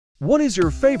What is your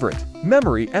favorite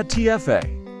memory at TFA?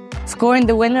 Scoring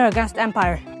the winner against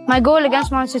Empire. My goal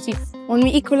against Man City, when we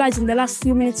equalized in the last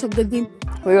few minutes of the game.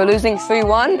 We were losing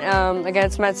 3-1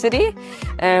 against Man City,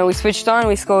 and we switched on,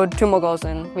 we scored 2 more goals,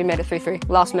 and we made it 3-3,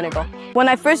 last minute goal. When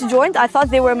I first joined, I thought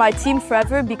they were my team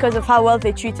forever because of how well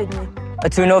they treated me.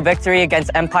 A 2-0 victory against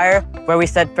Empire, where we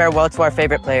said farewell to our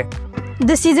favorite player.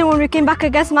 This season, when we came back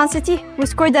against Man City, we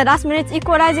scored the last minute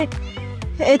equalizer.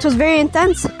 It was very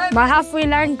intense. By halfway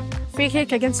line, free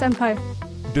kick against Empire.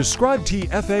 Describe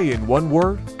TFA in one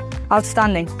word.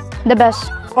 Outstanding. The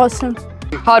best. Awesome.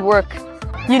 Hard work.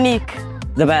 Unique.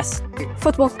 The best.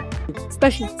 Football.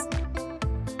 Specialist.